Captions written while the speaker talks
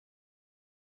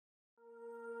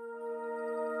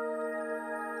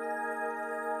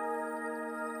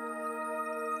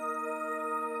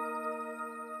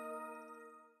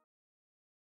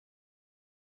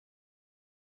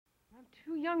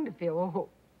too young to feel old.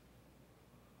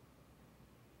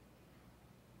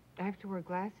 I have to wear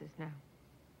glasses now.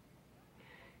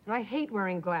 And I hate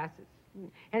wearing glasses.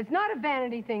 And it's not a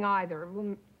vanity thing either.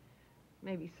 Well,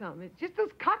 maybe some. It's just those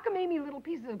cockamamie little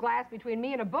pieces of glass between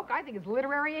me and a book. I think it's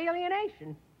literary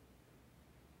alienation.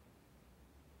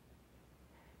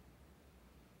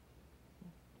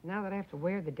 Now that I have to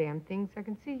wear the damn things, I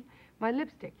can see my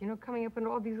lipstick, you know, coming up in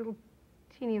all these little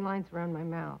teeny lines around my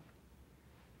mouth.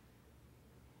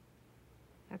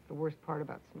 That's the worst part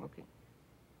about smoking.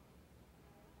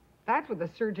 That's what the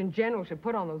Surgeon General should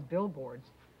put on those billboards.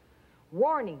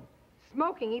 Warning,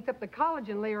 smoking eats up the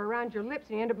collagen layer around your lips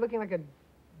and you end up looking like a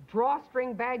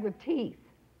drawstring bag with teeth.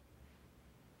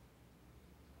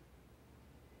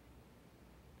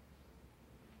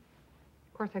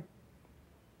 Of course,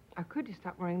 I could just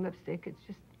stop wearing lipstick. It's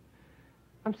just,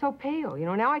 I'm so pale, you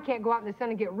know. Now I can't go out in the sun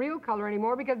and get real color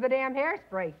anymore because of the damn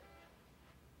hairspray.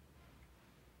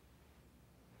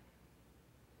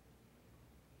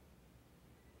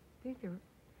 I think there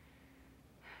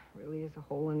really is a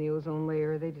hole in the ozone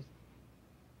layer. They just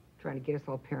trying to get us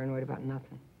all paranoid about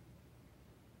nothing.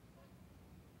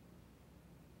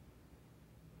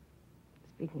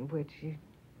 Speaking of which, do you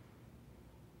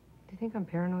think I'm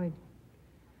paranoid?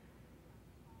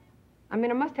 I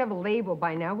mean, I must have a label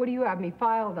by now. What do you have me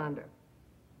filed under?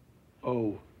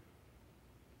 O.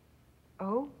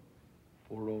 O?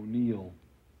 For O'Neill.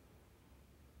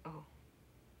 Oh.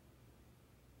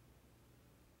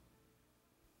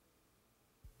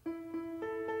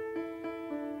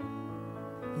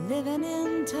 Living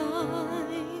in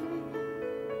time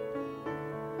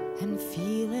and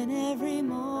feeling every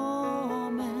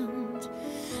moment.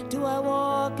 Do I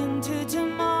walk into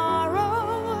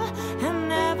tomorrow and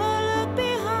never look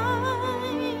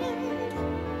behind?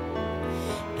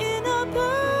 In a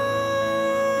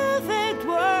perfect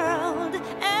world,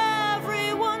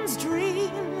 everyone's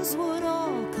dreams would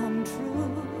all come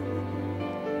true.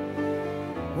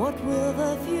 What will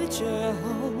the future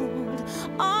hold?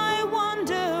 I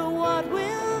wonder, what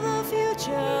will the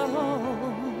future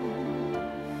hold?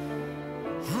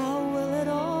 How will it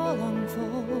all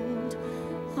unfold?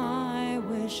 I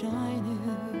wish I knew.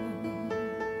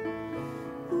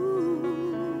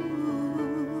 Ooh,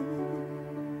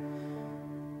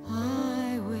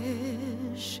 I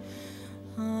wish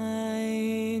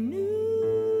I knew.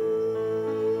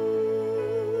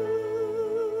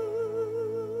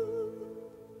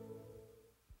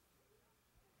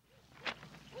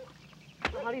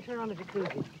 How do you turn on the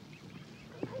jacuzzi?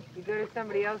 You go to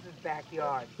somebody else's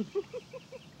backyard.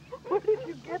 Where did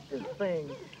you get this thing?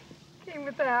 Came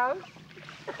with the house.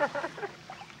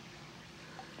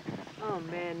 Oh,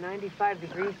 man, 95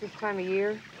 degrees this time of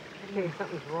year. I tell you,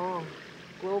 something's wrong.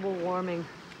 Global warming.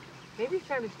 Maybe it's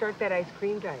time to start that ice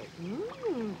cream diet.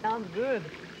 Sounds good.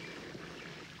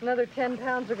 Another 10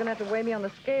 pounds are gonna have to weigh me on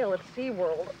the scale at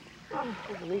SeaWorld. Oh,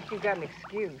 at least you've got an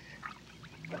excuse.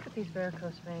 Look at these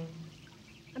varicose veins.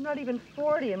 I'm not even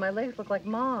 40 and my legs look like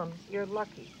Mom's. You're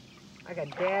lucky. I got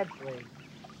Dad's legs.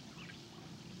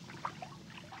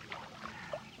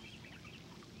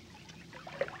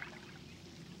 I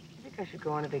think I should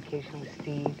go on a vacation with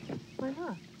Steve. Why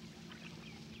not?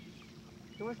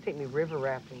 He wants to take me river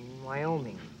rafting in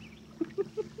Wyoming.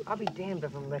 I'll be damned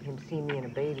if I'm let him see me in a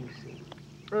bathing suit.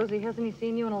 Rosie, hasn't he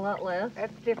seen you in a lot less?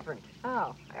 That's different.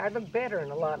 How? I look better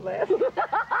in a lot less.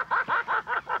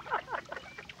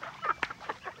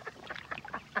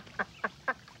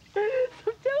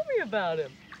 So tell me about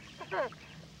him.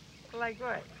 Like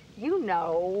what? You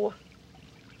know.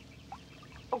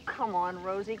 Oh, come on,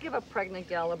 Rosie. Give a pregnant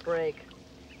gal a break.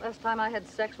 Last time I had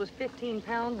sex was 15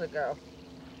 pounds ago.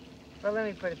 Well, let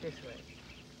me put it this way.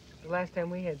 The last time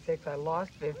we had sex, I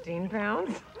lost 15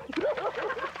 pounds.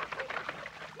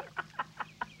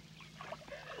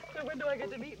 So when do I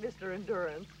get to meet Mr.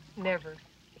 Endurance? Never.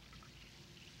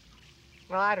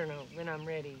 Well, I don't know. When I'm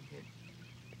ready.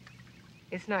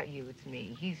 It's not you, it's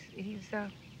me. He's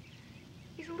a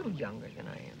little younger than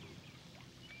I am.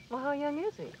 Well, how young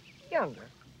is he? Younger.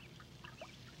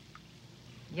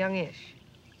 Youngish.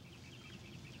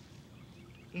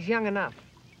 He's young enough.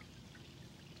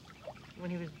 When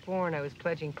he was born, I was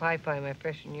pledging Pi-Phi my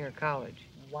freshman year of college.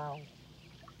 Wow.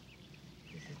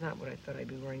 This is not what I thought I'd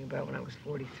be worrying about when I was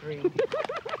 43. And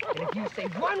if you say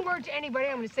one word to anybody,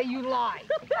 I'm going to say you lie.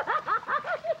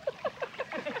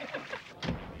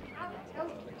 I'll tell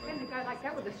you, defend a guy like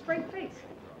that with a straight face.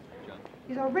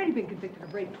 He's already been convicted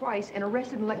of rape twice and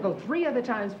arrested and let go 3 other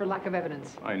times for lack of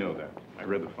evidence. I know that. I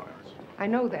read the files. I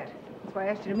know that. That's why I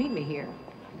asked you to meet me here.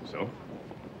 So?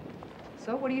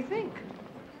 So, what do you think?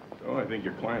 So, I think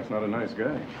your client's not a nice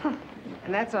guy.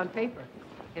 And that's on paper.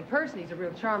 In person, he's a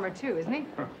real charmer, too, isn't he?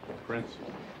 Prince.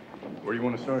 Where do you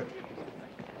want to start?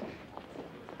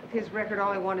 With his record,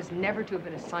 all I want is never to have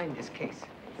been assigned this case.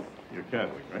 You're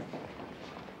Catholic, right?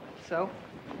 So?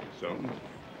 So,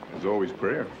 there's always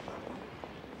prayer.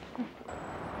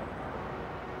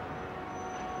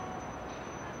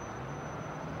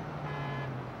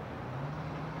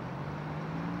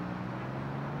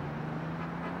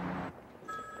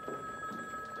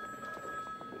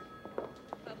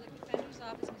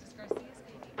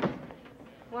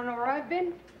 Want to know where I've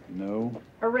been? No.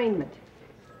 Arraignment.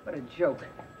 What a joke.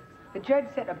 The judge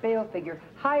set a bail figure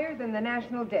higher than the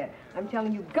national debt. I'm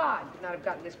telling you, God could not have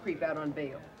gotten this creep out on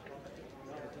bail.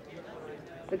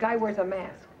 The guy wears a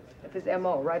mask. That's his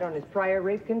M.O., right on his prior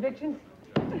rape convictions.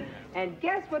 And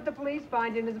guess what the police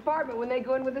find in his apartment when they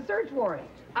go in with a search warrant?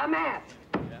 A mask.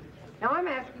 Now I'm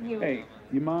asking you... Hey,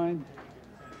 you mind?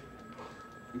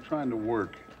 I'm trying to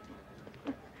work.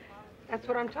 That's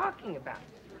what I'm talking about.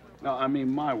 No, I mean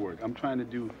my work. I'm trying to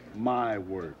do my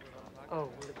work. Oh,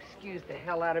 well, excuse the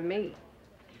hell out of me.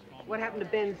 What happened to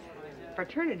Ben's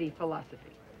fraternity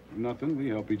philosophy? Nothing. We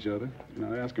help each other. You're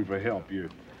not asking for help. You're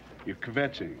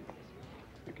kvetching.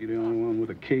 Like you're the only one with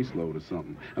a caseload or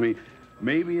something. I mean,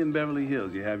 maybe in Beverly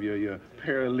Hills you have your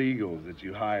paralegals that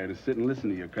you hire to sit and listen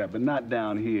to your crap, but not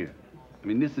down here. I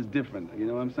mean, this is different. You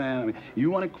know what I'm saying? I mean, you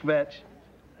want to kvetch,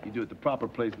 you do it the proper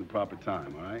place and the proper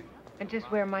time, all right? And just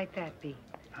where might that be?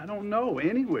 I don't know.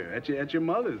 Anywhere. At your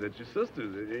mother's, at your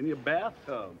sister's, in your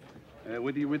bathtub,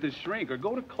 with a shrink, or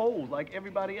go to Kohl's like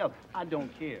everybody else. I don't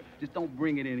care. Just don't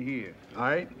bring it in here. All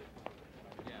right?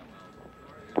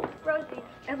 Rosie,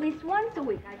 at least once a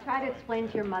week, I try to explain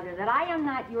to your mother that I am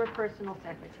not your personal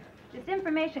secretary. This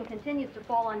information continues to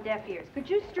fall on deaf ears. Could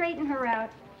you straighten her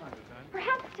out?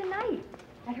 Perhaps tonight,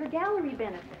 at her gallery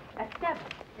benefit, at 7.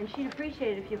 And she'd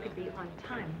appreciate it if you could be on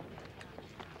time.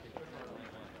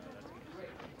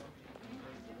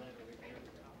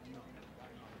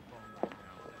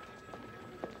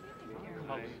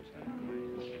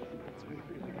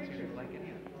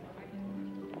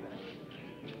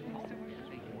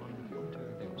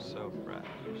 So bright.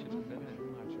 You should have been there.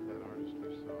 Much of that artist we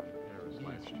saw in Paris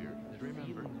last year.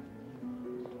 Remember?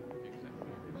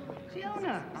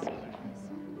 Fiona!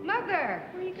 Mother!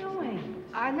 Where are you going?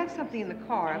 I left something in the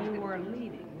car. You were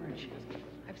leaving, weren't you?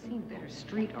 I've seen better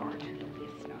street art.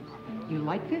 You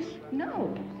like this?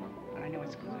 No, but I know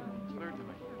it's good.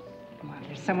 Come on,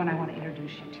 there's someone I want to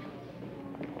introduce you to.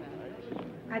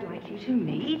 I'd like you to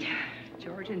meet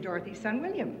George and Dorothy's son,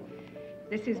 William.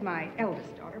 This is my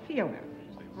eldest daughter, Fiona.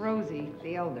 Rosie,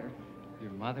 the elder.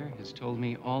 Your mother has told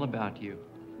me all about you.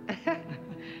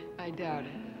 I doubt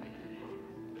it.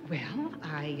 Well,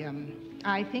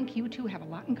 I think you two have a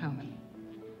lot in common.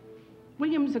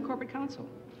 William's a corporate counsel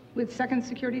with Second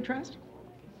Security Trust.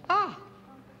 Ah!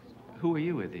 Who are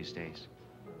you with these days?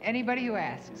 Anybody who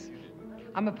asks.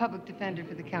 I'm a public defender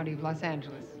for the county of Los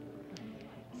Angeles.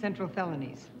 Central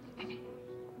felonies.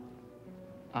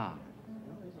 Ah.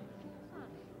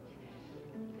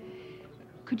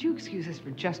 Could you excuse us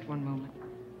for just one moment?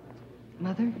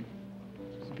 Mother,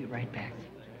 we'll be right back.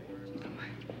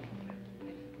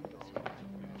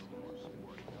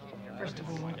 First of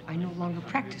all, I no longer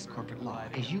practice corporate law,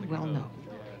 as you well know.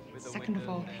 Second of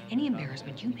all, any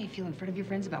embarrassment you may feel in front of your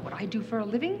friends about what I do for a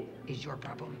living is your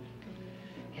problem.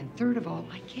 And third of all,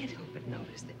 I can't help but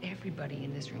notice that everybody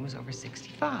in this room is over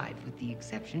 65, with the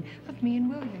exception of me and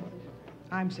William.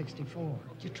 I'm 64.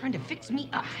 You're trying to fix me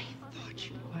up. I thought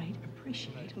you might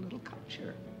appreciate a little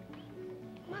culture.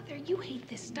 Mother, you hate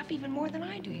this stuff even more than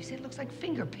I do. You said it looks like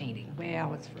finger painting.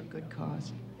 Well, it's for a good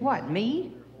cause. What,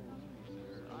 me?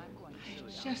 I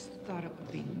just thought it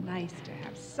would be nice to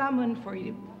have someone for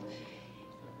you to,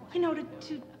 you know, to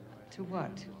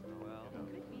what?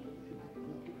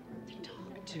 To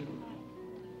talk to,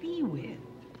 be with.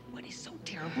 What is so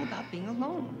terrible about being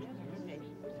alone?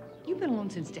 You've been alone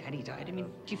since Daddy died. I mean,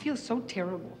 do you feel so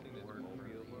terrible?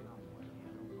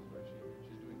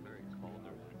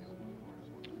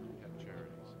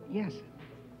 Yes.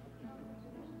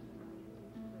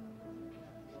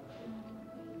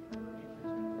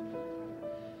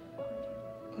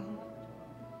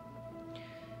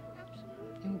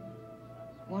 You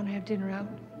want to have dinner out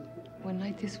one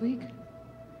night this week?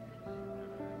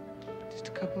 Just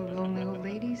a couple of lonely old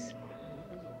ladies?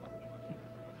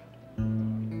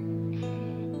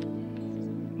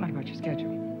 What about your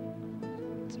schedule?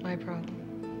 It's my problem.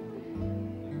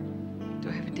 Do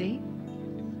I have a date?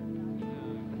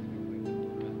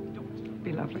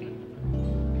 Be lovely. In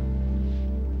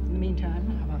the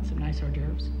meantime, how about some nice hors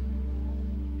d'oeuvres?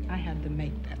 I had them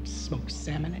make that smoked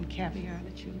salmon and caviar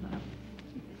that you love.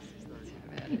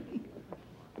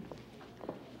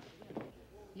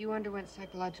 You underwent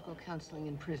psychological counseling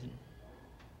in prison.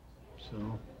 So?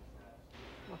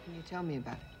 What can you tell me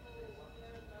about it?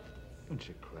 Bunch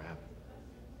of crap.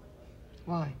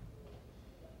 Why?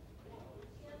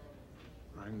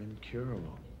 I'm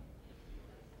incurable.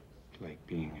 It's like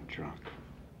being a drunk.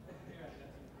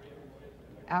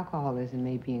 Alcoholism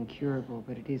may be incurable,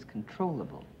 but it is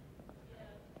controllable.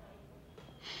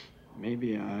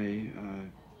 Maybe I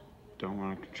don't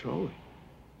want to control it.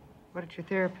 What did your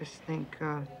therapist think,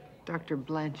 Dr.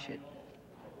 Blanchett?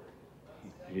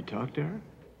 Have you talked to her?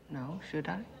 No, should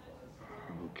I?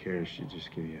 Who cares? She'll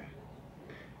just give you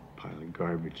a pile of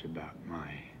garbage about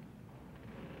my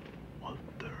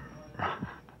mother.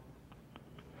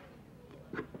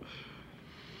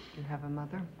 You have a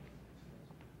mother?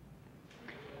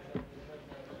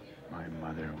 My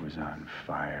mother was on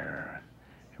fire.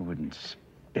 It wouldn't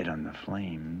spit on the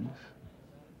flames.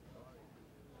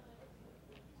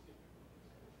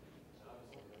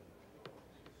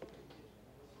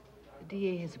 The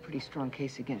DA has a pretty strong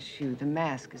case against you. The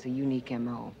mask is a unique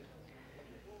M.O.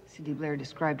 Cindy Blair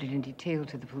described it in detail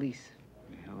to the police.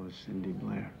 The hell is Cindy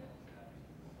Blair?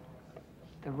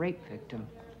 The rape victim.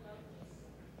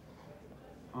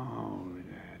 Oh,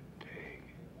 that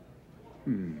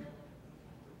pig.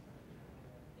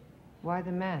 Why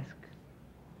the mask?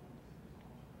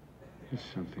 It's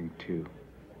something to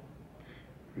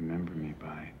remember me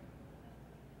by.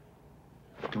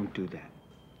 Don't do that.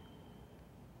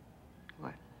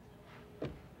 What?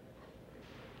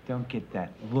 Don't get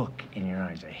that look in your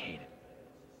eyes. I hate it.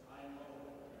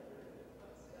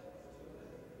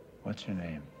 What's her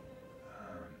name?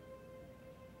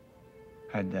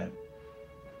 Had that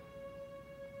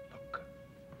look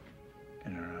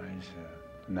in her eyes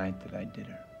the night that I did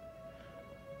her.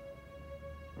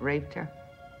 Raped her?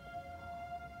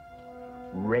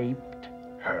 Raped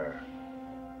her.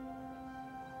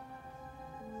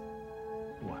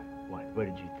 What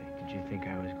did you think? Did you think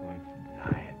I was going to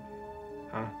deny it?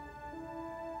 Huh?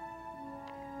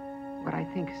 What I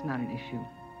think is not an issue.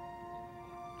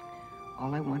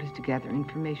 All I want is to gather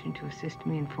information to assist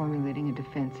me in formulating a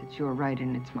defense. It's your right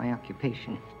and it's my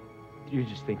occupation. You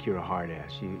just think you're a hard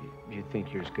ass. You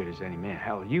think you're as good as any man.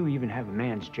 Hell, you even have a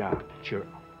man's job. But you're a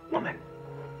woman.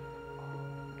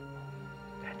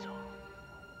 That's all.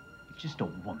 You're just a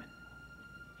woman.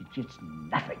 You're just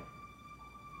nothing.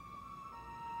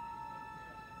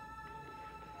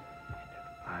 And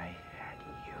if I had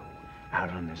you out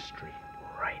on the street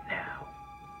right now,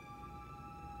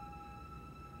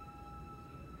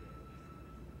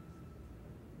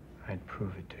 I'd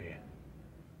prove it to you.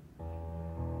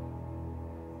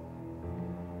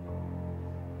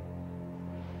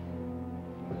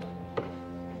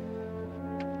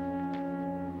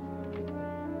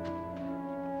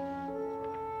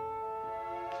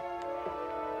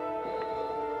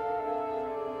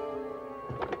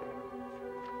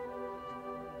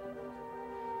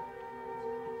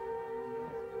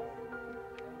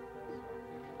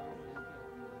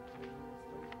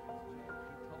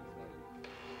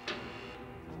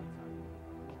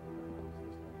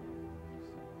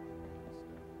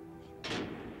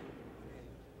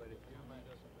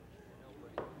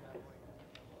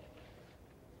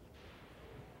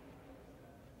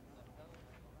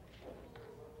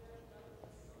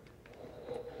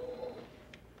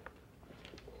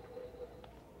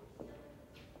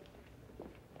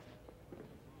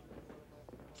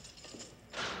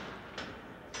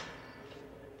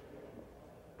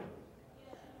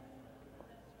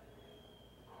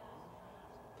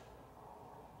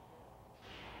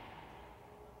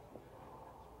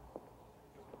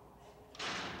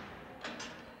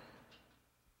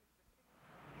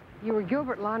 You were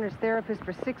Gilbert Launer's therapist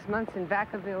for 6 months in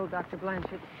Vacaville, Dr.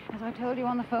 Blanchett. As I told you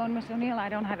on the phone, Miss O'Neill, I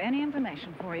don't have any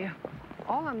information for you.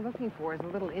 All I'm looking for is a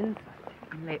little insight.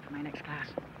 I'm late for my next class.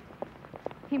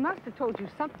 He must have told you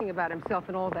something about himself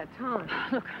in all that time.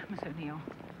 Look, Miss O'Neill,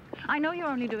 I know you're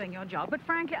only doing your job, but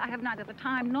frankly, I have neither the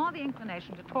time nor the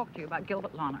inclination to talk to you about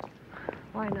Gilbert Launer.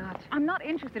 Why not? I'm not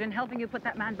interested in helping you put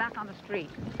that man back on the street.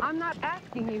 I'm not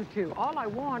asking you to. All I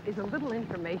want is a little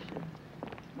information.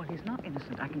 Well, he's not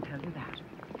innocent, I can tell you that.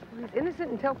 Well, he's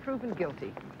innocent until proven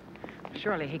guilty.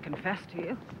 Surely he confessed to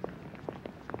you.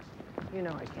 You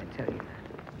know I can't tell you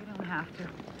that. You don't have to.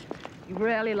 He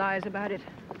rarely lies about it.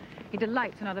 He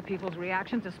delights in other people's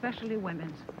reactions, especially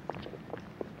women's.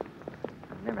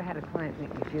 I've never had a client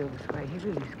make me feel this way. He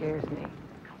really scares me.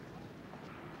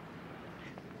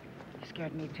 He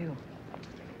scared me, too.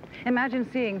 Imagine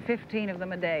seeing 15 of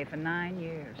them a day for 9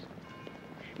 years.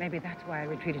 Maybe that's why I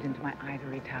retreated into my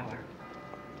ivory tower.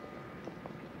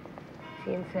 Is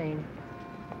he insane?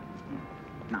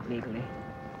 Not legally.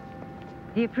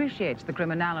 He appreciates the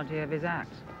criminality of his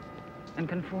acts and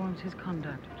conforms his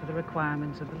conduct to the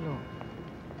requirements of the law.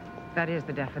 That is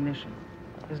the definition,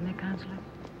 isn't it, Counselor?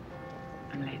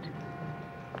 I'm late.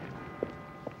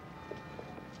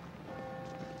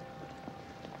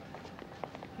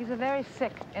 He's a very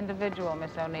sick individual,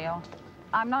 Miss O'Neill.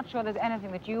 I'm not sure there's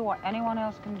anything that you or anyone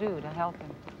else can do to help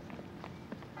him.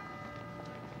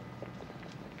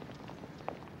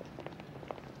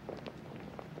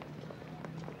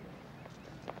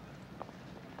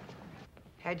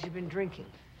 Had you been drinking?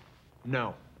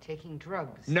 No. Taking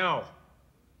drugs? No.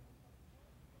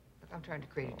 Look, I'm trying to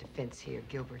create a defense here,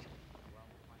 Gilbert.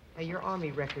 Now, your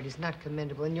Army record is not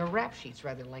commendable, and your rap sheet's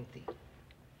rather lengthy.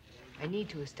 I need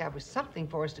to establish something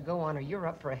for us to go on, or you're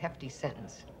up for a hefty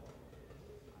sentence.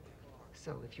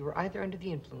 So, if you were either under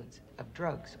the influence of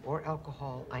drugs or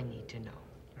alcohol, I need to know.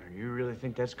 You really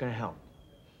think that's gonna help?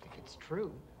 If it's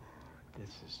true.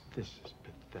 This is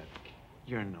pathetic.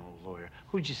 You're no lawyer.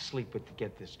 Who'd you sleep with to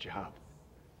get this job?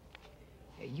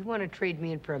 Hey, you want to trade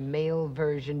me in for a male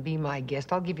version? Be my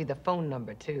guest. I'll give you the phone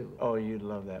number, too. Oh, you'd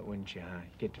love that, wouldn't you, huh?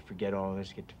 Get to forget all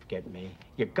this, get to forget me.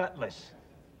 You're gutless.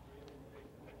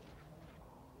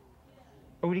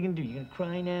 Oh, what are you gonna do? You gonna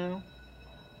cry now?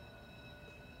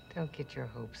 Don't get your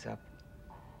hopes up.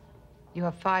 You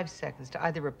have 5 seconds to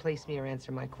either replace me or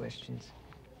answer my questions.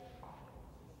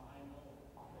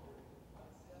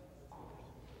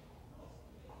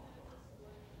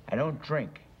 I don't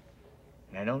drink,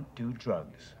 and I don't do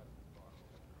drugs.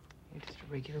 You're just a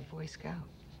regular Boy Scout.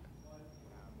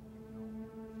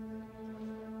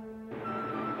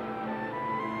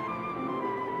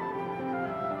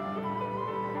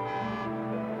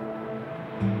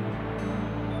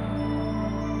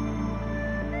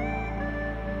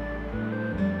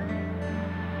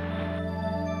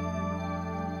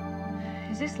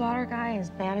 Is this Slaughter guy as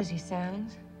bad as he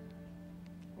sounds?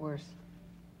 Worse.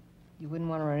 You wouldn't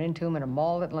want to run into him at a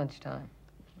mall at lunchtime,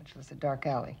 much less a dark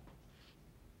alley.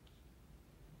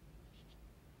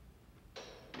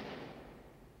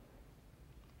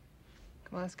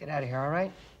 Come on, let's get out of here, all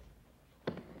right?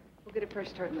 We'll get a fresh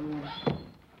start in the morning.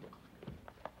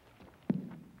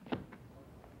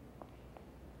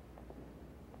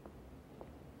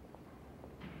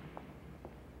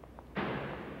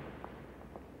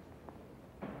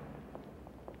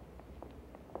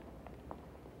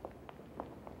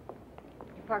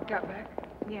 Parked out back?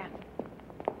 Yeah.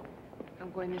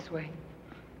 I'm going this way.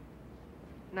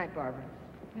 Night, Barbara.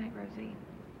 Night, Rosie.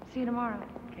 See you tomorrow.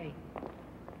 Okay.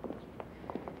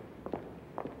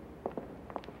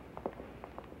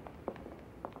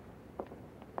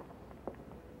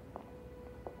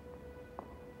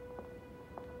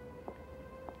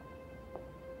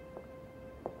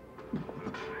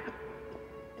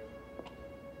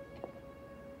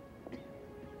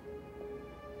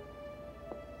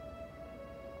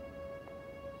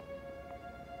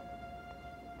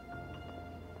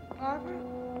 Barbara?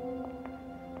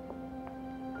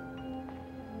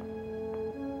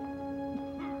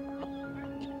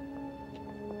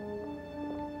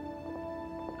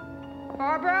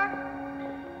 Barbara?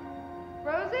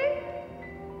 Rosie?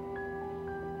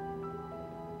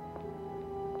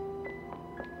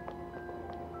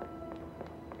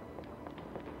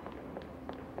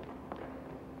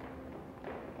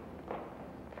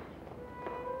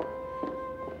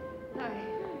 Hi.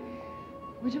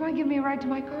 Would you mind giving me a ride to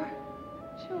my car?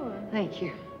 Sure. Thank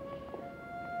you.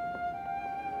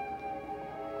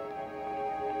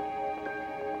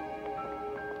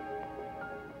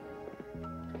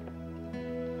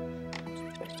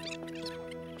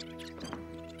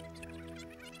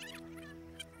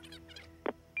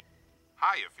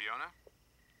 Hiya, Fiona.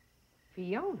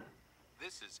 Fiona?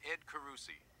 This is Ed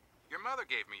Carusi. Your mother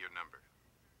gave me your number.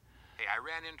 Hey, I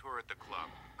ran into her at the club.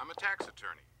 I'm a tax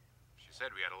attorney. She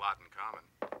said we had a lot in common.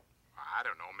 I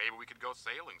don't know, maybe we could go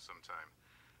sailing sometime.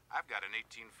 I've got an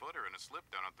 18-footer and a slip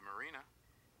down at the marina.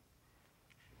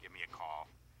 Give me a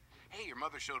call. Hey, your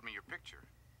mother showed me your picture.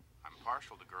 I'm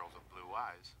partial to girls with blue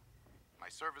eyes. My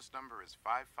service number is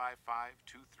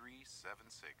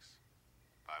 555-2376.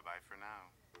 Bye-bye for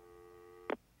now.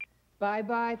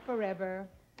 Bye-bye forever.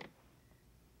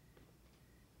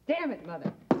 Damn it,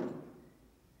 Mother.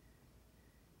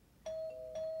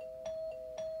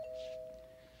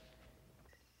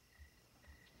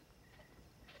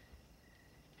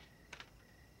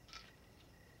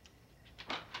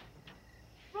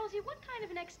 Rosie, what kind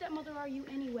of an ex-stepmother are you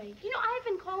anyway? You know, I've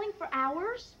been calling for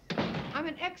hours. I'm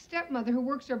an ex-stepmother who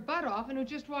works her butt off and who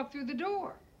just walked through the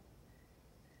door.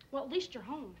 Well, at least you're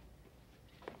home.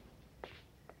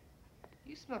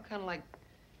 You smell kind of like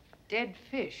dead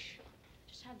fish.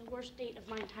 Just had the worst date of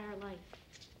my entire life.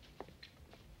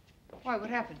 Why, what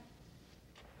happened?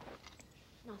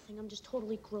 Nothing, I'm just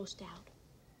totally grossed out.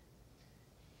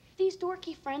 These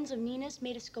dorky friends of Nina's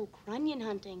made us go grunion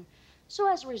hunting.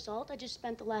 So as a result, I just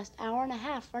spent the last hour and a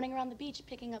half running around the beach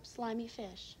picking up slimy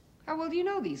fish. How well do you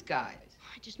know these guys?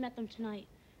 I just met them tonight.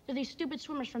 They're these stupid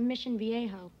swimmers from Mission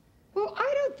Viejo. Well,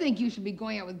 I don't think you should be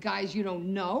going out with guys you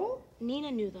don't know.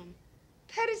 Nina knew them.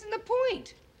 That isn't the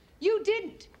point. You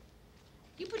didn't.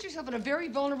 You put yourself in a very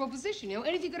vulnerable position, you know?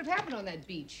 Anything could have happened on that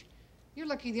beach. You're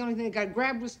lucky the only thing that got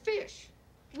grabbed was fish.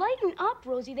 Lighten up,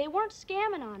 Rosie. They weren't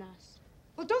scamming on us.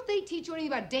 Well, don't they teach you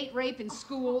anything about date rape in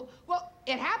school? Well,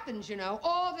 it happens, you know,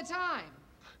 all the time.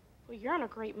 Well, you're in a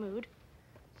great mood.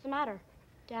 What's the matter?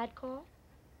 Dad call?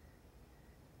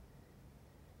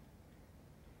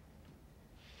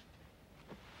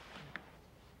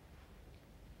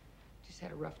 Just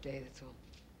had a rough day, that's all.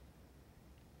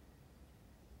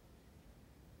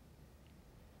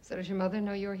 So does your mother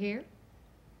know you're here?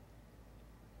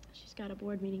 She's got a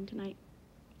board meeting tonight.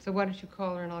 So why don't you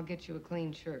call her and I'll get you a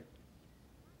clean shirt?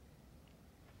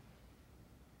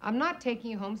 I'm not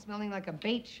taking you home smelling like a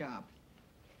bait shop.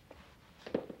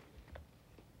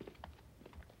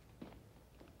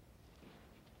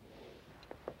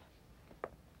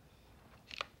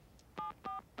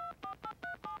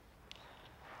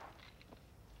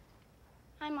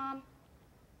 Hi, Mom.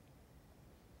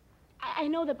 I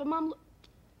know that, but Mom...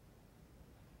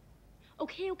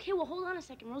 Okay, well, hold on a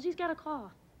second. Rosie's got a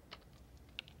call.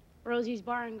 Rosie's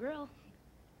Bar and Grill.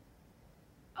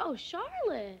 Oh,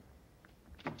 Charlotte.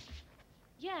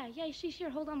 Yeah, she's here.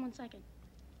 Hold on one second.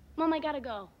 Mom, I gotta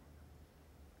go.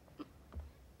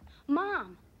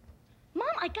 Mom,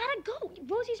 I gotta go.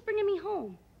 Rosie's bringing me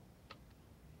home.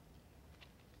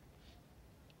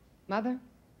 Mother,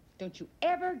 don't you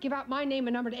ever give out my name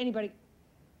and number to anybody.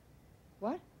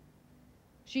 What?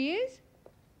 She is?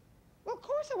 Well, of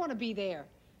course I want to be there.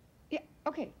 Yeah,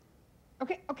 okay.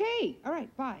 Okay. All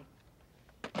right, bye.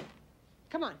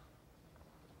 Come on.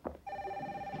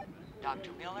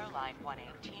 Dr. Miller, line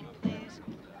 118, please.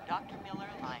 Dr. Miller,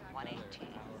 line 118.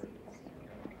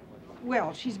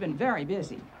 Well, she's been very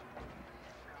busy.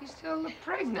 You still look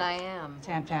pregnant. I am. It's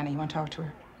Aunt Fanny. You want to talk to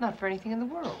her? Not for anything in the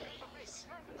world.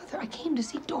 Mother, I came to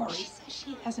see Dory. She says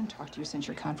she hasn't talked to you since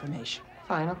your confirmation.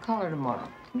 Fine, I'll call her tomorrow.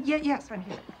 Yes, I'm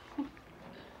here.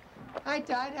 Hi,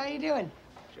 Todd. How you doing?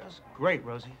 Just great,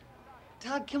 Rosie.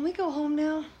 Todd, can we go home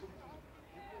now?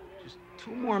 Just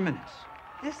 2 more minutes.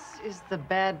 This is the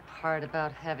bad part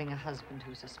about having a husband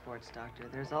who's a sports doctor.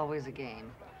 There's always a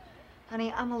game.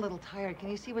 Honey, I'm a little tired. Can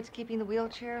you see what's keeping the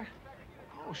wheelchair?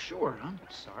 Oh, sure. I'm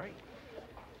sorry.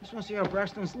 Just want to see how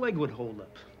Braxton's leg would hold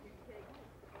up.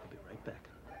 I'll be right back.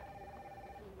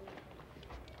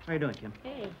 How you doing, Kim?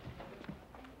 Hey.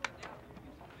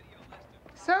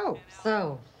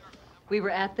 So, we were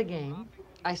at the game.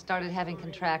 I started having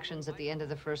contractions at the end of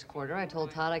the first quarter. I told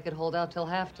Todd I could hold out till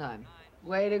halftime.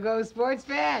 way to go, sports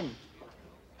fan.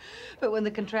 But when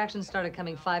the contractions started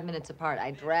coming 5 minutes apart,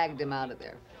 I dragged him out of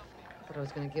there. I thought I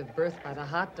was going to give birth by the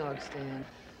hot dog stand.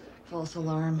 False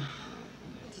alarm.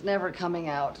 It's never coming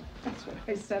out. That's what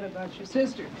I said about your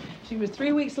sister. She was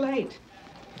 3 weeks late.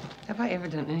 Have I ever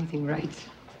done anything right?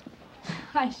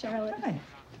 Hi, Charlotte. Hi.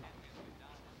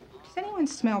 Does anyone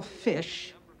smell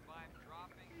fish?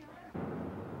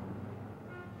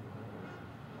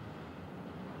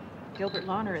 Gilbert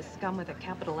Lawner is scum with a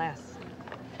capital S.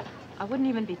 I wouldn't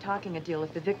even be talking a deal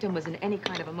if the victim was in any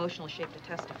kind of emotional shape to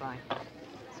testify.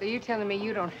 So you're telling me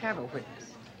you don't have a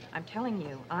witness? I'm telling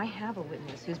you, I have a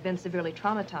witness who's been severely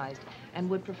traumatized and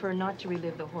would prefer not to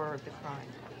relive the horror of the crime.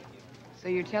 So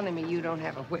you're telling me you don't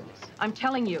have a witness? I'm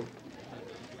telling you.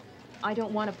 I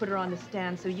don't want to put her on the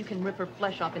stand so you can rip her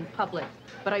flesh off in public,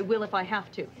 but I will if I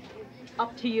have to.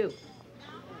 Up to you.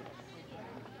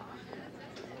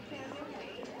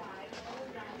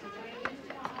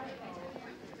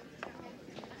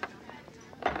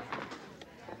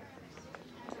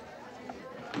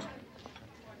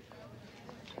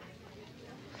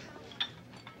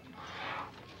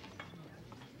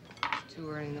 It's too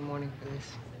early in the morning for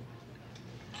this.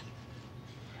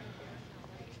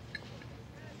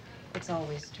 It's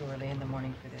always too early in the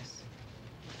morning for this.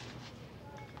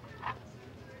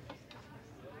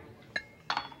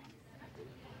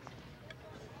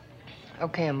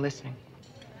 Okay, I'm listening.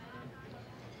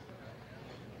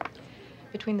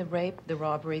 Between the rape, the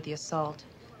robbery, the assault,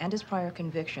 and his prior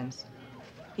convictions,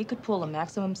 he could pull a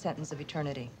maximum sentence of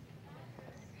eternity.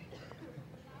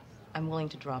 I'm willing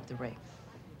to drop the rape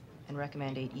and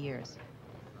recommend 8 years.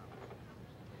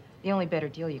 The only better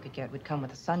deal you could get would come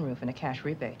with a sunroof and a cash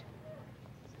rebate.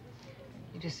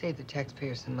 You just saved the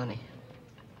taxpayers some money.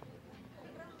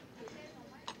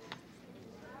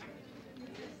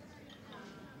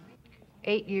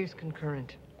 8 years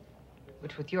concurrent,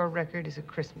 which with your record is a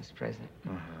Christmas present.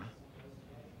 Uh-huh.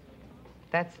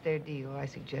 That's their deal. I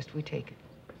suggest we take it.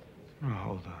 Oh,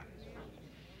 hold on.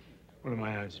 What are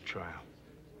my odds of trial?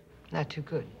 Not too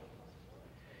good.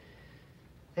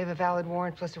 They have a valid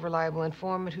warrant plus a reliable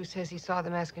informant who says he saw the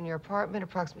mask in your apartment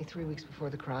approximately 3 weeks before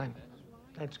the crime.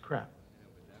 That's crap.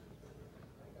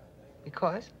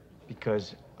 Because?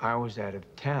 Because I was out of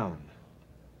town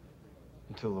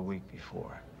until the week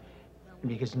before. And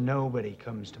because nobody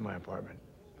comes to my apartment.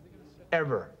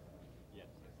 Ever.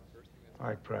 I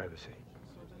like privacy.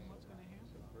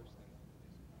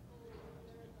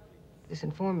 This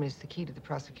informant is the key to the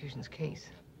prosecution's case.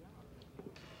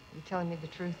 You telling me the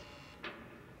truth?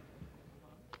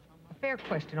 A fair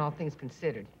question, all things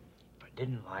considered. If I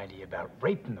didn't lie to you about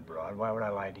raping the broad, why would I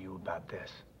lie to you about this?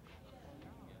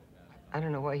 I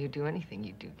don't know why you do anything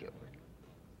you do, Gilbert.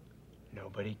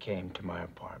 Nobody came to my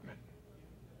apartment.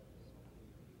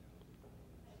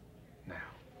 Now,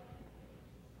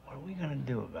 what are we gonna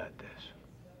do about this?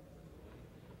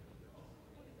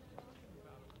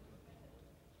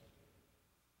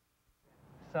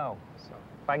 So,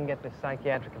 if I can get this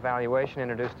psychiatric evaluation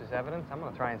introduced as evidence, I'm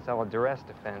going to try and sell a duress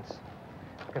defense.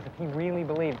 Because if he really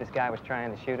believed this guy was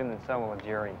trying to shoot him, then so will a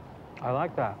jury. I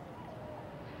like that.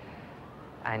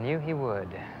 I knew he would.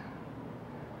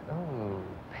 Ooh,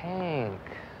 pink.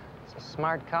 It's a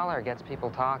smart color, gets people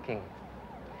talking.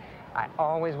 I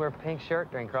always wear a pink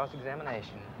shirt during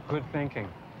cross-examination. Good thinking.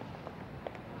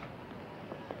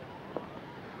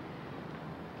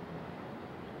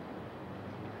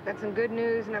 Got some good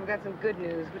news, and I've got some good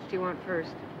news. Which do you want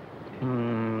first?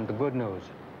 The good news.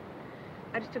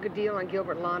 I just took a deal on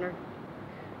Gilbert Lahner.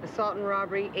 Assault and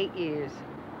robbery, 8 years.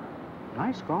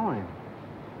 Nice going.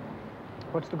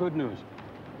 What's the good news?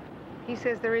 He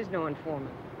says there is no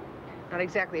informant. Not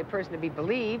exactly a person to be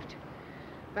believed,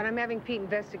 but I'm having Pete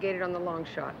investigated on the long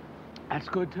shot. That's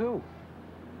good, too.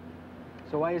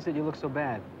 So why is it you look so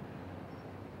bad?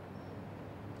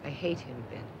 I hate him,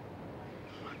 Ben.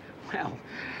 Well,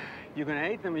 you can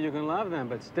hate them or you can love them,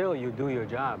 but still, you do your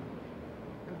job.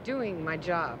 I'm doing my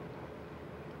job.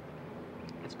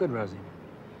 It's good, Rosie.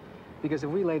 Because if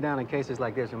we lay down in cases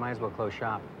like this, we might as well close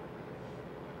shop.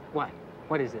 What?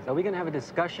 What is this? Are we going to have a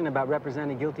discussion about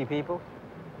representing guilty people?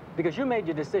 Because you made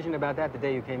your decision about that the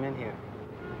day you came in here.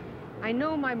 I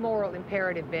know my moral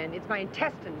imperative, Ben. It's my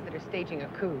intestines that are staging a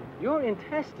coup. Your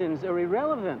intestines are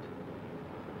irrelevant.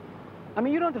 I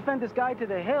mean, you don't defend this guy to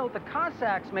the hilt. The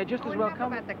Cossacks may just as well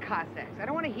come... about the Cossacks. I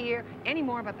don't want to hear any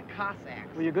more about the Cossacks.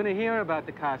 Well, you're going to hear about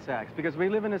the Cossacks, because we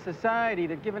live in a society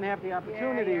that, given half the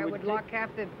opportunity... Yeah, would lock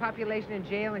half the population in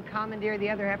jail and commandeer the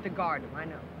other half to guard them, I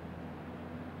know.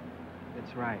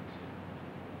 That's right.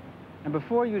 And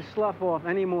before you slough off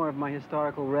any more of my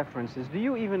historical references, do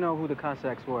you even know who the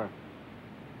Cossacks were?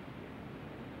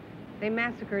 They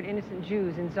massacred innocent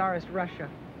Jews in Tsarist Russia.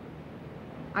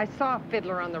 I saw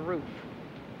Fiddler on the roof.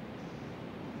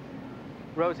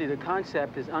 Rosie, the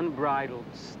concept is unbridled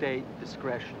state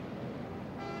discretion.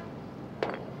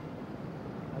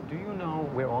 Do you know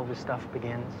where all this stuff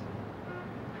begins?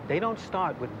 They don't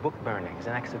start with book burnings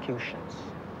and executions.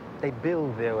 They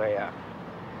build their way up.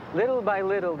 Little by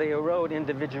little, they erode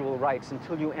individual rights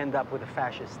until you end up with a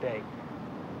fascist state.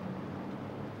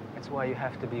 That's why you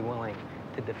have to be willing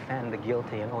to defend the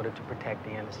guilty in order to protect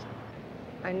the innocent.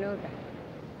 I know that.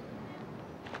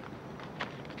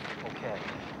 Okay.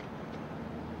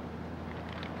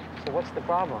 So what's the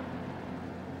problem?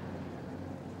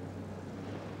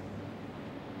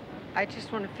 I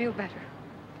just want to feel better.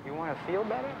 You want to feel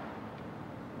better?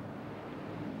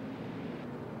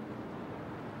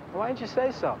 Why didn't you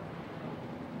say so?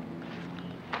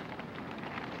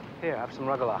 Here, have some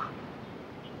rugelach.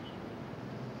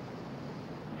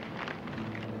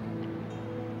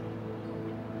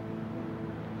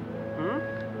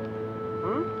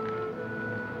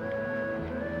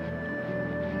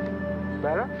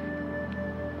 Better?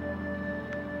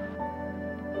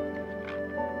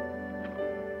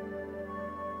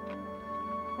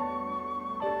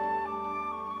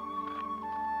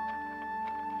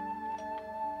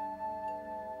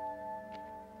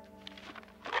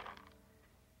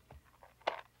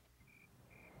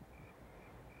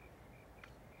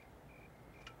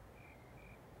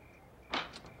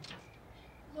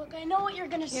 Look, I know what you're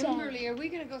gonna say. Kimberly, are we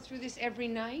gonna go through this every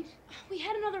night? We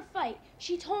had another fight.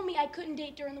 She told me I couldn't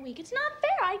date during the week. It's not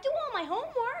fair. I do all my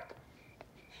homework.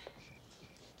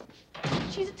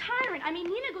 She's a tyrant. I mean,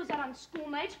 Nina goes out on school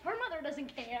nights. Her mother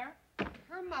doesn't care.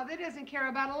 Her mother doesn't care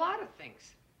about a lot of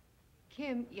things.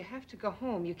 Kim, you have to go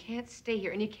home. You can't stay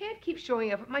here, and you can't keep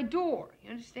showing up at my door.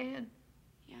 You understand?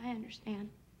 Yeah, I understand.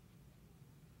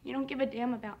 You don't give a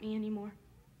damn about me anymore.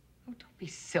 Oh, don't be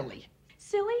silly.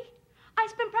 Silly? I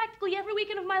spent practically every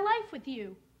weekend of my life with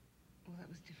you. Well, that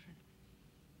was different.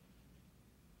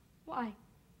 Why?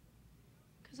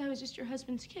 Because I was just your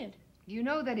husband's kid. You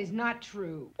know that is not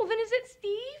true. Well, then is it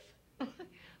Steve?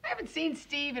 I haven't seen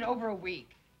Steve in over a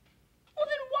week. Well,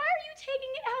 then why are you taking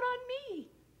it out on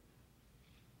me?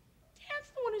 Dad's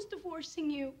the one who's divorcing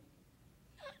you,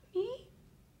 not me.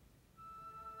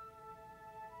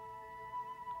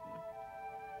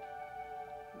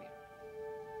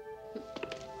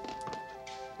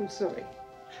 I'm sorry.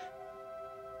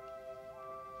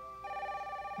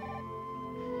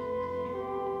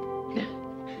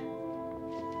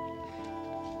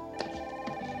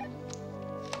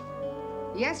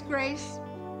 Yes, Grace.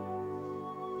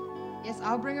 Yes,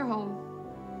 I'll bring her home.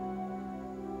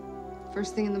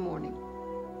 First thing in the morning.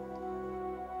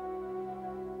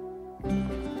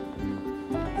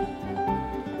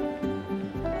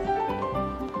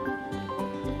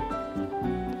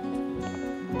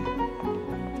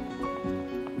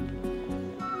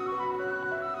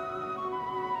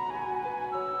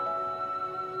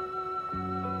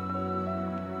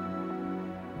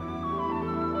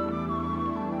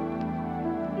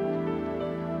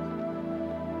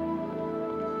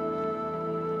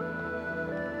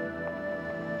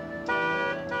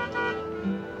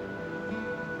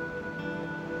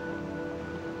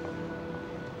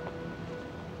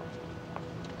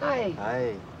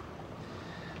 Hi.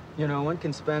 You know, one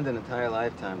can spend an entire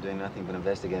lifetime doing nothing but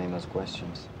investigating those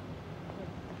questions.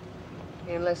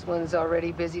 Unless one's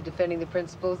already busy defending the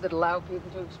principles that allow people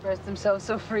to express themselves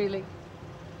so freely.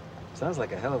 Sounds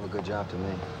like a hell of a good job to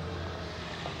me.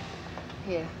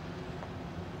 Yeah.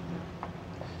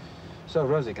 So,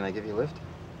 Rosie, can I give you a lift?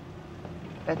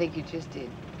 I think you just did.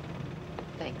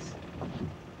 Thanks.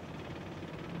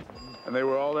 And they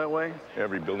were all that way?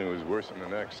 Every building was worse than the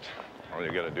next. All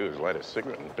you gotta do is light a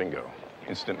cigarette and bingo.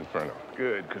 Instant inferno.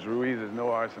 Good, because Ruiz is no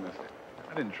arsonist.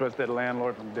 I didn't trust that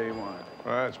landlord from day one.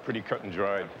 Well, it's pretty cut and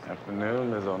dried.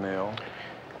 Afternoon, Ms. O'Neill.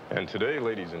 And today,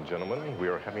 ladies and gentlemen, we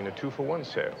are having a 2-for-1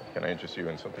 sale. Can I interest you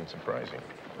in something surprising?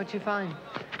 What'd you find?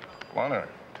 Lana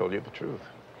told you the truth.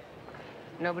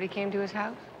 Nobody came to his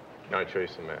house? I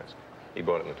traced the mask. He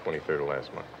bought it on the 23rd of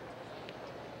last month.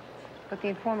 But the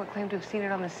informant claimed to have seen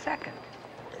it on the 2nd.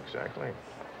 Exactly.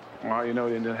 Well, you know,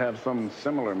 he did have some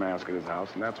similar mask at his house,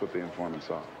 and that's what the informant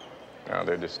saw. Now,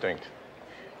 they're distinct.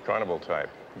 Carnival type,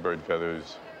 bird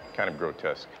feathers, kind of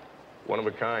grotesque. One of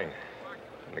a kind.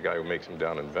 And the guy who makes them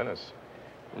down in Venice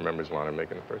remembers Lana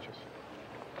making the purchase.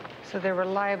 So their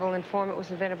reliable informant was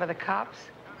invented by the cops?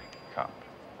 Cop.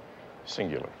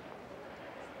 Singular.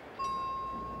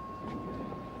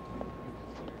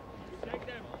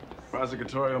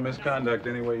 Prosecutorial misconduct,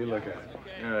 any way you look at it.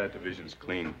 Yeah, that division's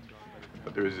clean.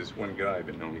 But there is this one guy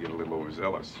been known to get a little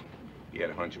overzealous. He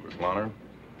had a hunch it was Lana,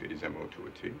 did his MO to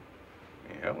a T.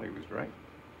 And hell, he was right.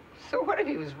 So what if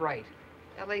he was right?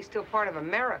 LA's still part of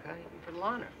America, even for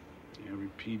Lana. Yeah, every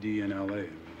PD in LA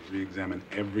re-examined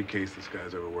every case this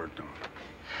guy's ever worked on.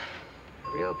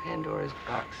 Real Pandora's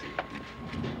box.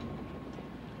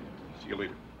 See you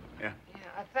later. Yeah.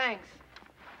 Yeah, thanks.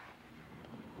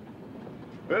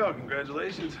 Well,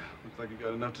 congratulations. Looks like you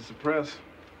got enough to suppress.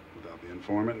 Without the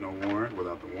informant, no warrant.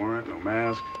 Without the warrant, no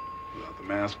mask. Without the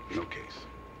mask, no case.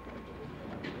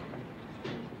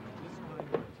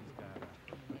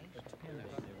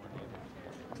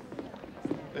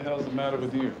 What the hell's the matter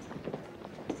with you?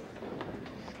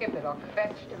 Skip it. I'll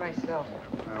fetch to myself.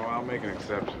 Now, I'll make an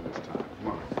exception this time. Come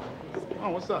on. Oh,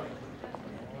 what's up?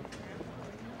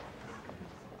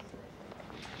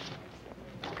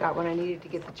 Got what I needed to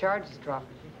get the charges dropped.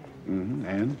 Mm-hmm,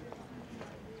 and?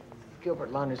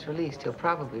 Gilbert Lana's released. He'll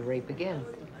probably rape again.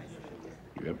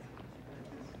 Yep.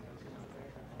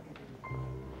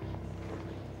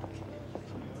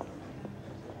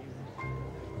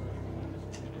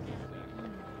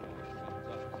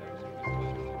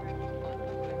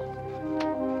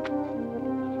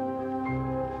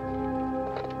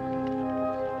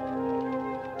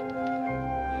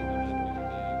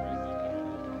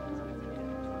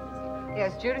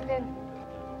 Yes, Judith in?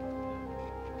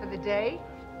 For the day?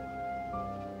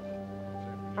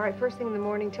 All right, first thing in the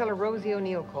morning, tell her Rosie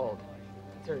O'Neill called.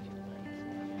 It's urgent.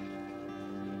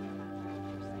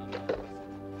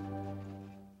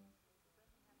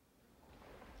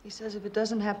 He says if it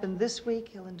doesn't happen this week,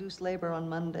 he'll induce labor on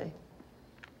Monday.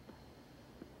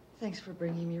 Thanks for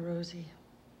bringing me, Rosie.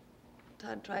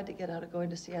 Todd tried to get out of going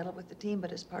to Seattle with the team, but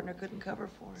his partner couldn't cover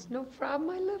for him. It's no problem.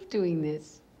 I love doing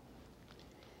this.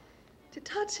 Did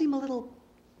Todd seem a little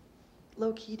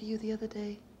low-key to you the other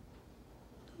day?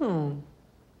 Oh,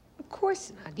 of course.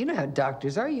 course not. You know how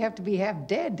doctors are. You have to be half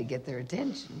dead to get their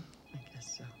attention. I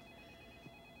guess so.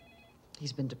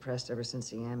 He's been depressed ever since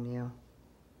the amnio.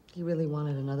 He really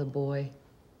wanted another boy.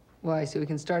 Why, so he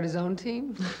can start his own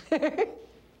team?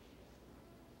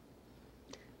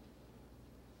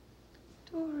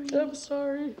 Dory. I'm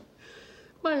sorry.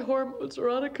 My hormones are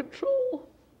out of control.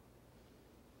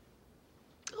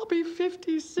 I'll be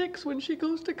 56 when she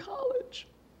goes to college.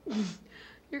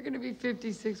 You're gonna be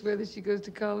 56 whether she goes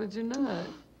to college or not.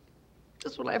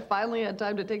 Just when I finally had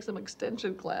time to take some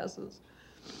extension classes.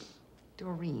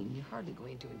 Doreen, you're hardly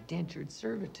going to indentured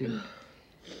servitude.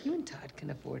 You and Todd can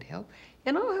afford help,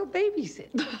 and I'll help babysit.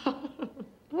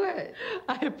 What?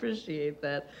 I appreciate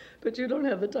that, but you don't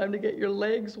have the time to get your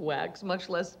legs waxed, much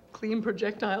less clean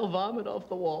projectile vomit off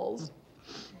the walls.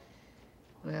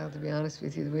 Well, to be honest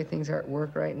with you, the way things are at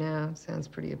work right now, it sounds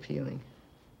pretty appealing.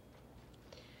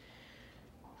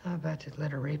 I'm about to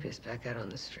let a rapist back out on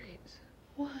the streets.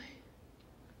 Why?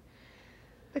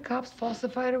 The cops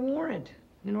falsified a warrant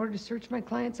in order to search my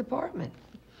client's apartment.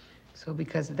 So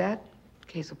because of that, the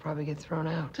case will probably get thrown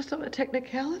out. Just on a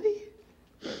technicality?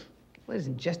 Well, it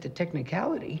isn't just a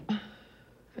technicality. I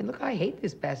mean, look, I hate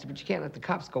this bastard, but you can't let the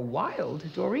cops go wild.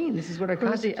 Doreen, this is what our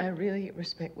Rosie, I really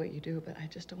respect what you do, but I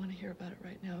just don't want to hear about it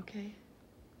right now, okay?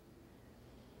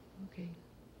 Okay.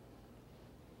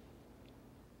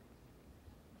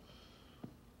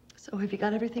 So have you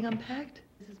got everything unpacked?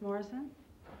 Mrs. Morrison,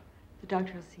 the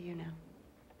doctor will see you now.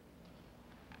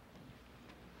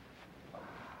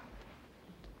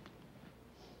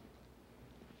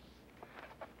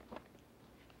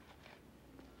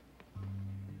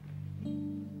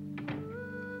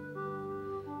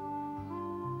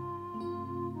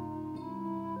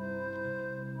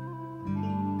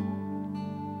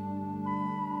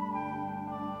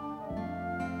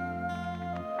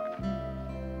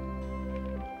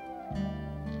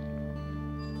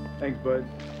 Thanks, bud.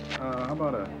 How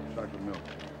about a chocolate milk?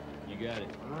 You got it.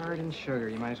 Lard and sugar.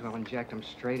 You might as well inject them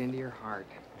straight into your heart.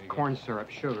 Corn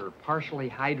syrup, sugar, partially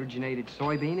hydrogenated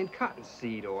soybean, and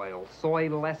cottonseed oil. Soy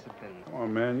lecithin. Come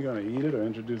on, man. You gonna eat it or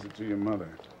introduce it to your mother?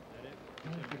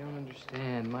 If you don't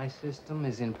understand, my system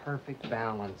is in perfect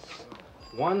balance.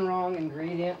 One wrong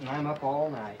ingredient, and I'm up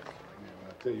all night. Yeah,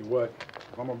 I'll tell you what.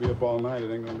 If I'm gonna be up all night,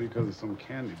 it ain't gonna be because of some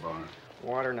candy bar.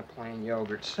 Water and a plain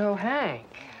yogurt. So, Hank,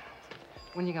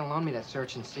 when you gonna loan me that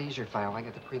search and seizure file? I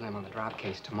get the prelim on the drop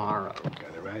case tomorrow.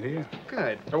 Got it right here.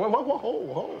 Good. Oh,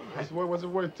 whoa. What's it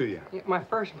worth to you? Yeah, my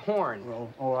firstborn. Well,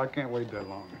 oh, I can't wait that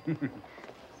long.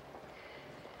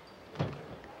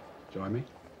 Join me?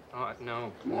 Oh,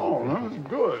 no. Come on, that's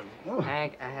good. Oh.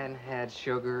 Hank, I hadn't had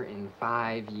sugar in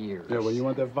 5 years. Yeah, well, you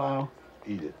want that file?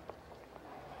 Eat it.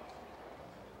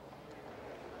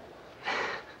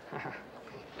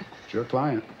 It's your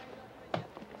client.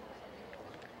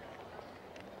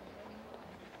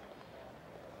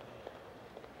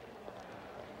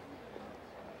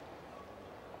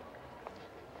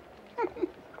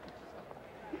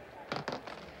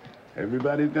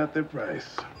 Everybody's got their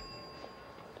price.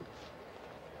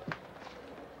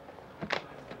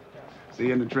 See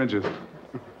you in the trenches.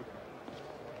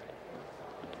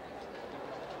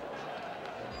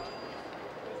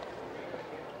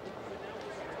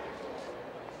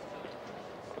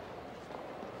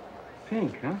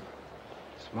 Pink, huh?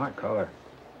 Smart color.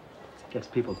 Gets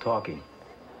people talking.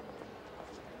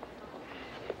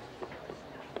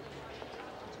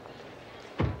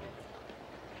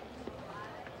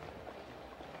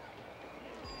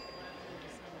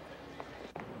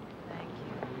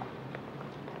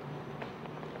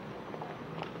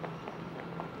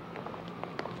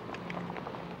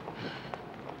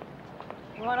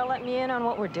 You want to let me in on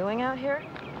what we're doing out here?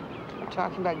 We're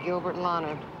talking about Gilbert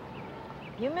Lawner.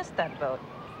 You missed that boat.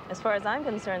 As far as I'm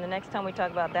concerned, the next time we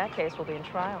talk about that case, we'll be in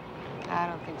trial. I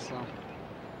don't think so.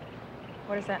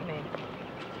 What does that mean?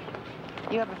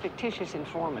 You have a fictitious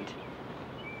informant.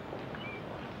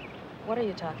 What are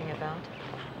you talking about?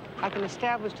 I can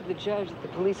establish to the judge that the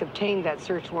police obtained that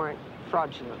search warrant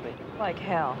fraudulently. Like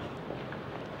hell.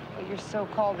 Well, your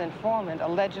so-called informant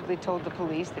allegedly told the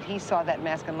police that he saw that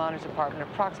mask in Lawner's apartment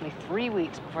approximately 3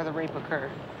 weeks before the rape occurred.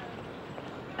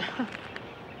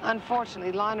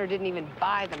 Unfortunately, Lawner didn't even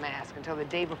buy the mask until the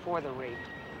day before the rape.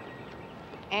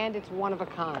 And it's one of a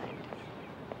kind.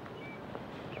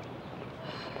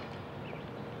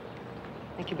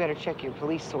 I think you better check your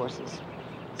police sources.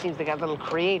 Seems they got a little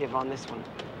creative on this one.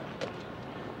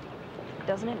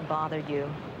 Doesn't it bother you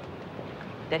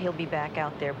that he'll be back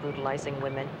out there brutalizing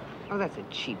women? Oh, that's a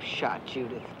cheap shot,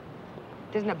 Judith.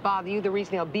 Doesn't it bother you the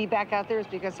reason he'll be back out there is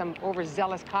because some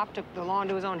overzealous cop took the law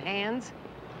into his own hands?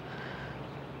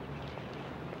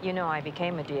 You know I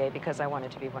became a DA because I wanted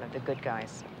to be one of the good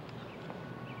guys.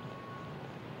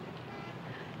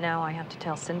 Now I have to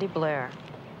tell Cindy Blair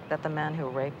that the man who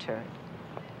raped her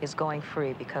is going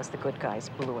free because the good guys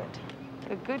blew it.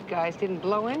 The good guys didn't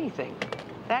blow anything.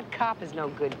 That cop is no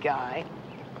good guy.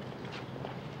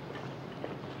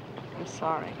 I'm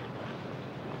sorry.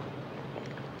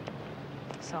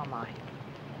 So am I.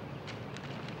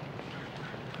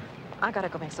 I gotta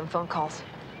go make some phone calls.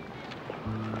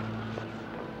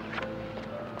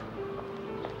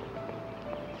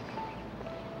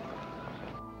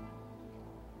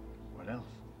 What else?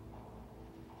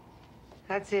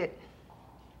 That's it.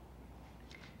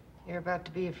 You're about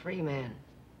to be a free man.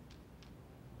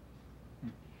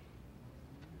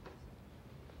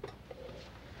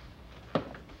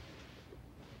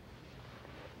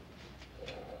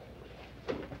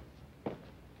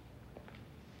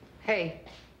 Hey.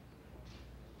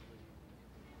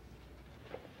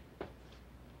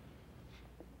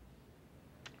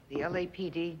 The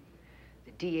LAPD,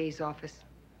 the DA's office,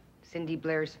 Cindy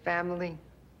Blair's family,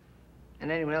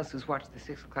 and anyone else who's watched the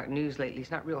 6 o'clock news lately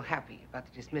is not real happy about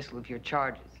the dismissal of your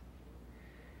charges.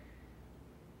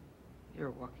 You're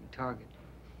a walking target.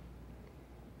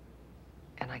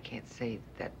 And I can't say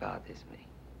that that bothers me.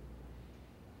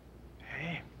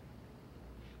 Hey,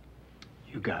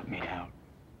 you got me out.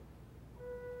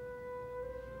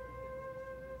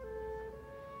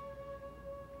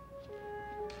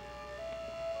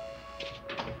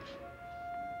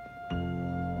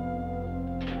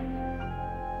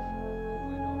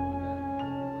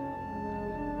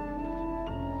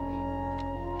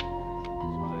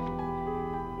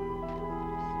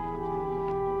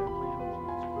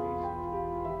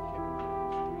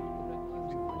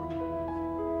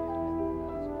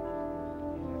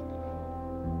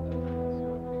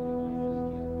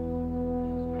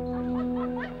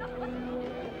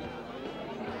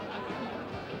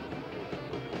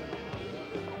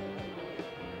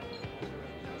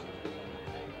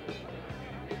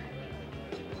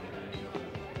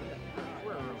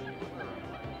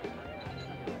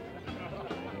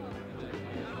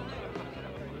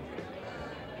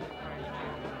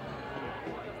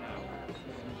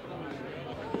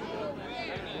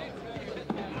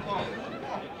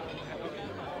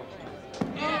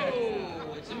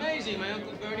 My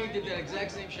Uncle Bernie did that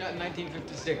exact same shot in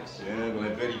 1956. Yeah, but I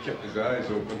bet he kept his eyes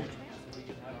open.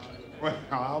 Well,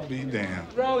 I'll be damned.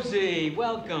 Rosie,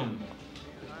 welcome.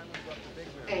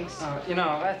 Thanks. You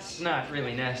know, that's not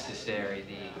really necessary.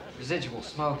 The residual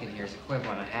smoke in here is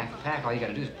equivalent to half a pack. All you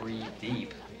gotta do is breathe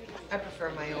deep. I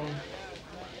prefer my own.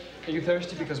 Are you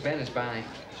thirsty? Because Ben is buying.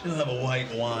 She'll have a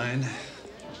white wine.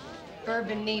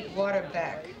 Bourbon neat, water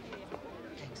back.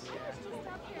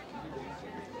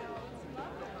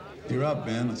 You're up,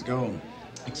 Ben. Let's go.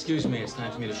 Excuse me, it's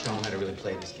time for me to show him how to really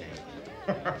play this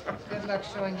game. Good luck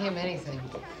showing him anything.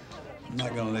 I'm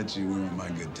not gonna let you ruin my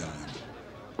good time.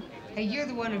 Hey, you're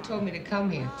the one who told me to come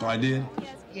here. Oh, I did?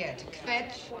 Yeah, to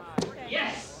fetch.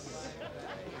 Yes!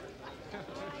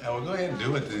 Yeah, well, go ahead and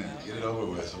do it then. Get it over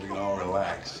with so we can all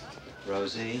relax.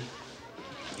 Rosie,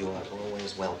 you are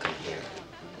always welcome here.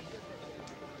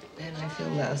 Ben, I feel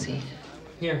lousy.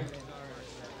 Here.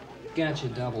 Got you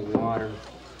double water.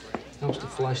 Helps to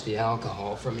flush the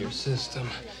alcohol from your system.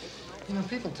 You know,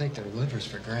 people take their livers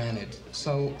for granted.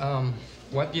 So,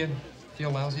 what do you feel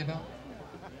lousy about?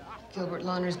 Gilbert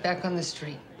Lawner's back on the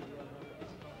street.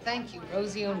 Thank you,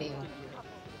 Rosie O'Neill.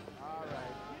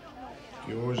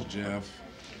 Yours, Jeff.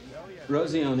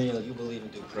 Rosie O'Neill, you believe in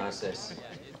due process.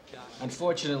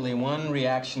 Unfortunately, one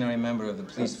reactionary member of the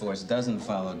police force doesn't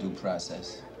follow due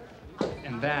process.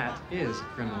 And that is a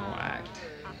criminal act.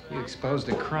 You exposed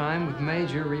a crime with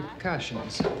major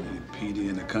repercussions. The PD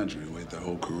in the country wait their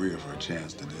whole career for a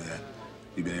chance to do that.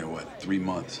 You've been here, what, 3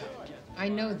 months? I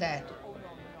know that.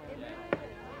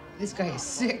 This guy is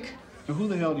sick. Now, who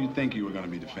the hell do you think you were going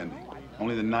to be defending?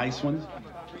 Only the nice ones?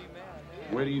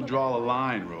 Where do you draw the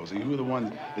line, Rosie? Who are the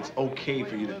ones it's okay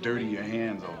for you to dirty your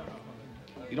hands over?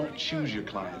 You don't choose your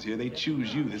clients here. They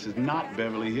choose you. This is not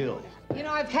Beverly Hills. You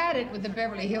know, I've had it with the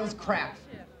Beverly Hills crap.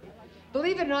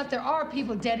 Believe it or not, there are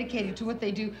people dedicated to what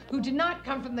they do who did not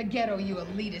come from the ghetto, you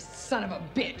elitist son of a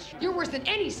bitch. You're worse than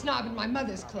any snob in my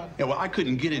mother's club. Yeah, well, I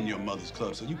couldn't get in your mother's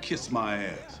club, so you kiss my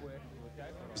ass.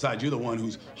 Besides, you're the one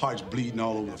whose heart's bleeding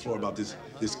all over the floor about this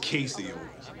case of yours.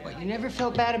 What, you never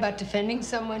felt bad about defending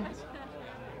someone?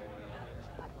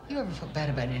 You ever felt bad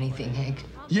about anything, Hank?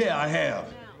 Yeah, I have.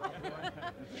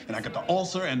 And I got the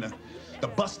ulcer and the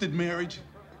busted marriage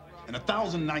and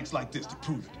 1,000 nights like this to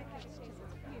prove it.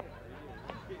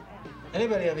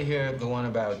 Anybody ever hear the one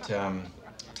about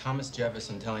Thomas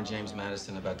Jefferson telling James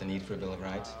Madison about the need for a Bill of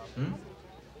Rights?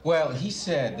 Well, he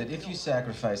said that if you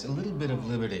sacrifice a little bit of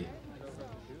liberty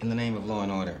in the name of law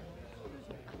and order,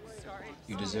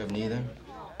 you deserve neither,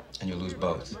 and you lose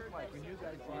both.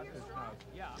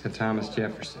 To Thomas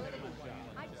Jefferson.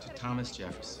 To Thomas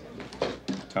Jefferson.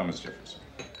 Thomas Jefferson.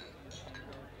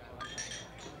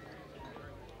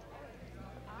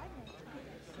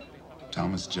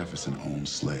 Thomas Jefferson owned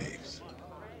slaves.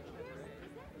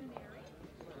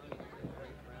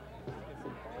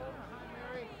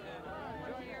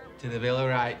 To the Bill of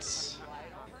Rights.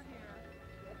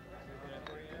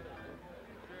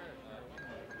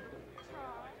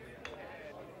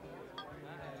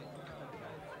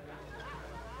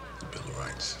 The Bill of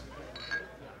Rights.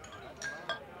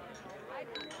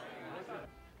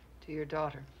 To your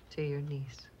daughter. To your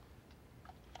niece.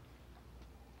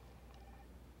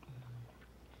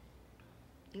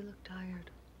 You look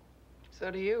tired. So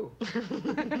do you.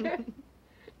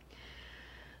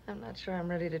 I'm not sure I'm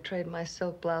ready to trade my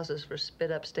silk blouses for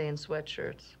spit-up stained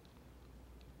sweatshirts.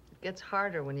 It gets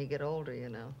harder when you get older, you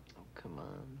know. Oh, come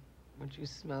on. Once you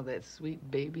smell that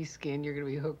sweet baby skin, you're gonna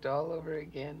be hooked all over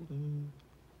again.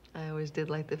 I always did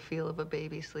like the feel of a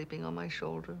baby sleeping on my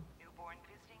shoulder. Newborn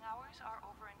visiting hours are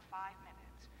over in 5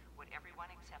 minutes. Would everyone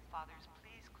except fathers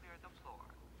please clear the floor?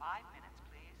 5 minutes,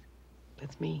 please.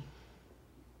 That's me.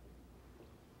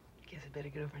 Guess I better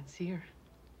get over and see her.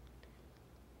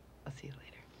 I'll see you later.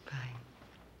 Bye.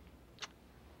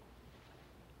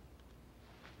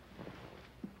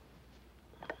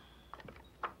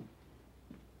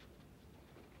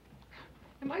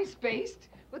 Am I spaced?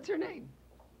 What's her name?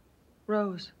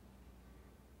 Rose.